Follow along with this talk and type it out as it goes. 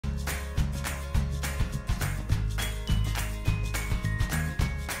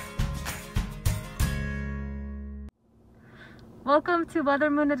Welcome to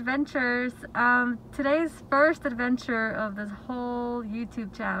WeatherMoonAdventures. Today's first adventure of this whole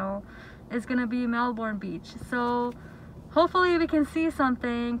YouTube channel is gonna be Melbourne Beach. So hopefully we can see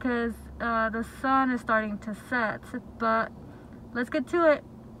something because the sun is starting to set. But let's get to it.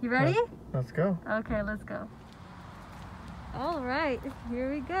 You ready? Let's go. Okay, let's go. All right,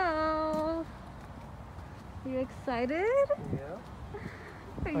 here we go. Are you excited? Yeah.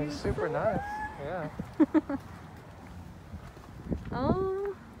 Are you It's super nice. Yeah.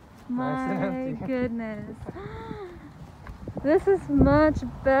 Oh Nice and my empty. goodness. This is much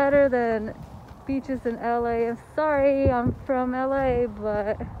better than beaches in LA. I'm sorry, I'm from LA,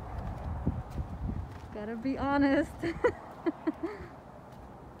 but gotta be honest.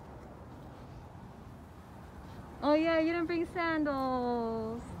 Oh yeah, you didn't bring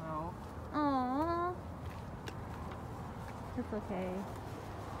sandals. No. Aww. It's okay.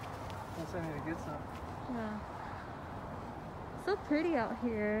 Guess I need to get some. Yeah. So pretty out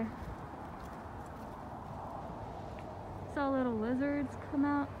here. Saw little lizards come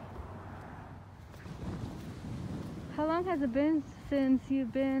out. How long has it been since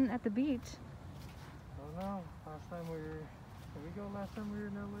you've been at the beach? I don't know. Last time we were... Did we go last time we were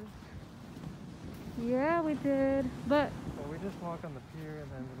in LA? Yeah, we did. But Well, we just walk on the pier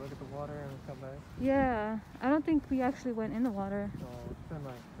and then we look at the water and we come back. yeah, I don't think we actually went in the water. So it's been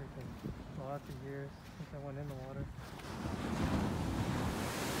like freaking lots of years since I went in the water.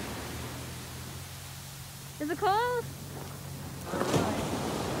 Is it cold?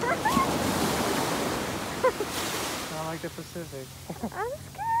 Not like the Pacific. I'm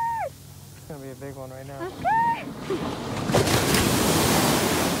scared. It's gonna be a big one right now. I'm scared.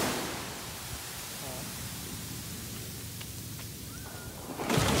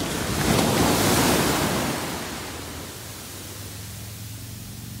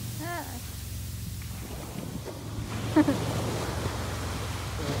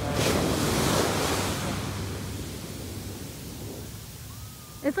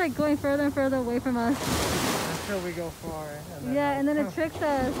 It's like going further and further away from us. Until we go far. Yeah, and then it tricks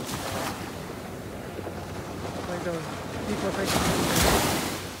us. Like those people taking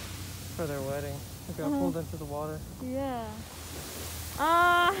for their wedding. They got pulled into the water. Yeah.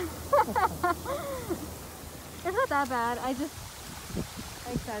 It's not that bad. I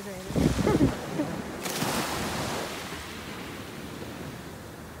exaggerated.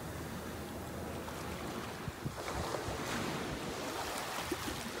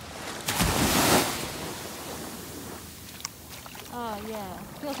 Oh yeah,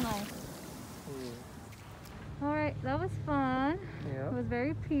 feels nice. Yeah. All right, that was fun. Yeah. It was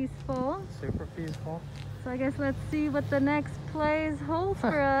very peaceful. Super peaceful. So I guess let's see what the next place holds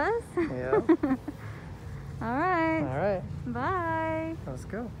for us. Yeah. All right. All right. Bye. Let's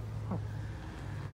go.